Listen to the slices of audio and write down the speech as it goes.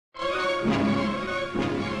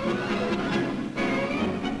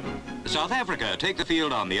South Africa take the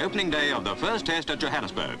field on the opening day of the first test at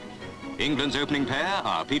Johannesburg. England's opening pair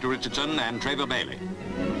are Peter Richardson and Trevor Bailey.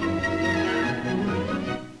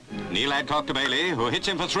 Neil Adcock to Bailey, who hits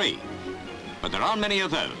him for 3. But there aren't many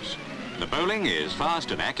of those. The bowling is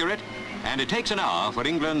fast and accurate, and it takes an hour for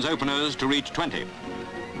England's openers to reach 20.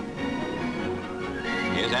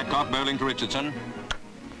 Here's Adcock bowling to Richardson.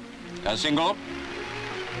 A single.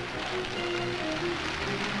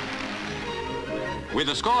 With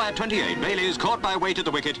the score at 28, Bailey is caught by weight at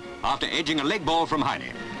the wicket after edging a leg ball from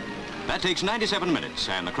Heine. That takes 97 minutes,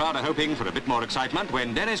 and the crowd are hoping for a bit more excitement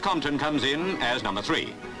when Denis Compton comes in as number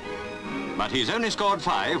 3. But he's only scored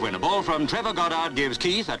 5 when a ball from Trevor Goddard gives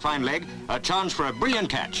Keith, at fine leg, a chance for a brilliant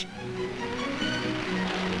catch.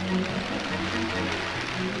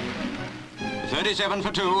 37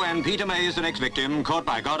 for 2, and Peter May is the next victim, caught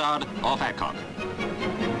by Goddard off Adcock.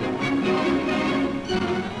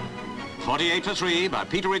 48 for 3, but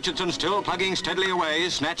Peter Richardson still plugging steadily away,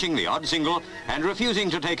 snatching the odd single and refusing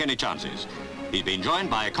to take any chances. He's been joined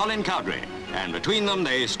by Cowdrey, and between them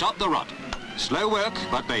they stop the rot. Slow work,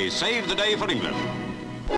 but they save the day for England.